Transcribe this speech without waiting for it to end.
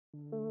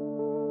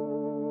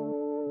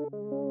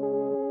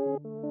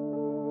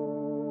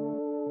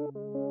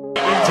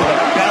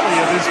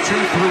2-3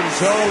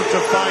 zone to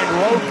find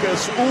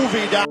Rokas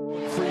Ulvydas.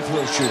 Free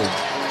throw shooting.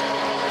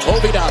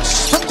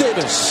 Ulvydas from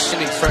Davis.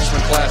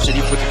 Freshman class that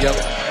he put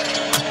together.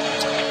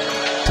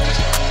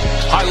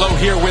 High-low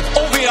here with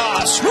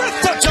Ulvydas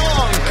with the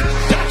dunk.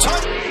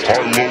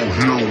 High-low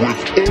here with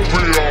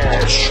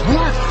Ulvydas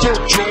with the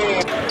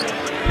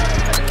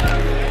dunk.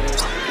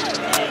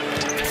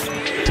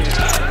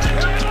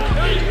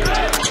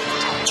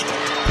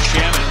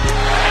 Shannon.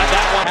 And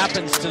that one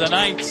happens to the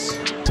Knights.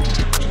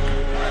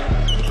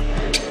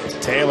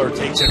 Taylor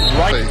takes it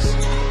right.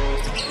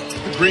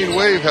 The Green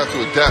Wave have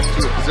to adapt to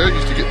it because they're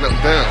used to getting up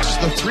and down.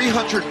 The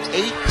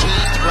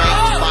 318th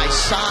ranked by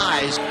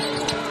size.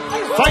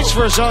 Fights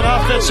for his own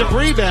offensive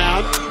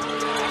rebound.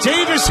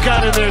 Davis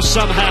got in there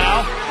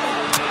somehow.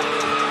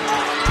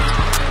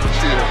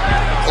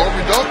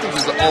 Aubrey Dawkins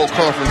is an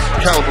all-conference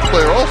caliber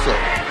player also.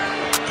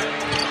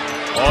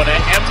 On to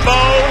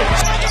Embo.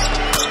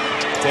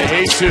 To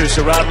Jesus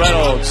around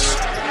Reynolds.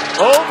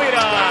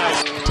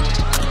 Ulvydas.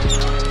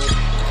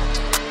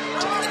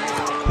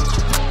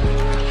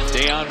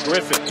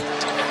 Griffin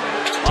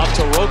off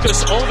to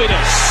Rokas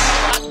Ulvydas.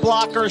 Shot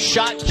blocker,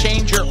 shot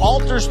changer,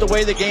 alters the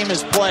way the game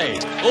is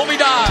played.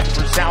 Ulvydas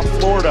For South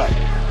Florida,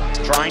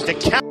 trying to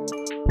count. Don't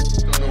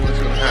know what's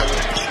going to happen.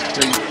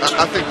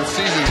 I think the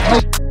season's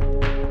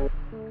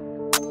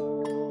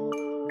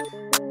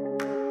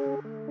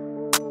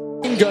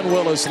Gun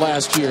Willis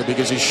last year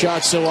because he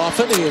shot so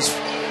often. He has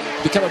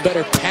become a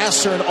better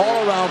passer and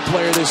all-around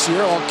player this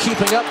year, all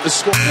keeping up the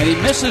score. and he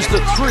misses the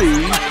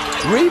three.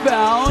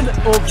 Rebound,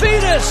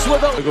 Ulvydas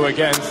with a Go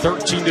again,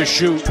 13 to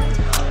shoot.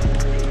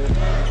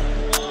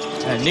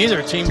 and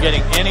neither team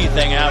getting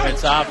anything out of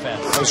its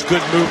offense. That was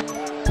good move.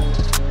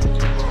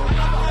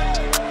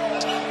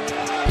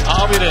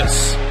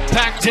 Ulvydas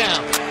back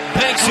down,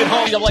 banks it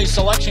home. The NCAA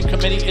selection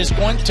committee is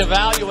going to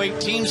evaluate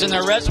teams and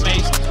their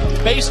resumes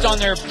based on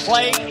their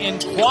play in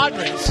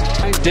quadrants.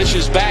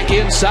 Dishes back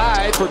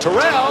inside for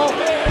Terrell.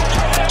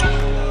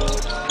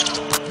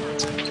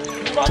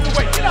 Get out of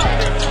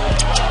there.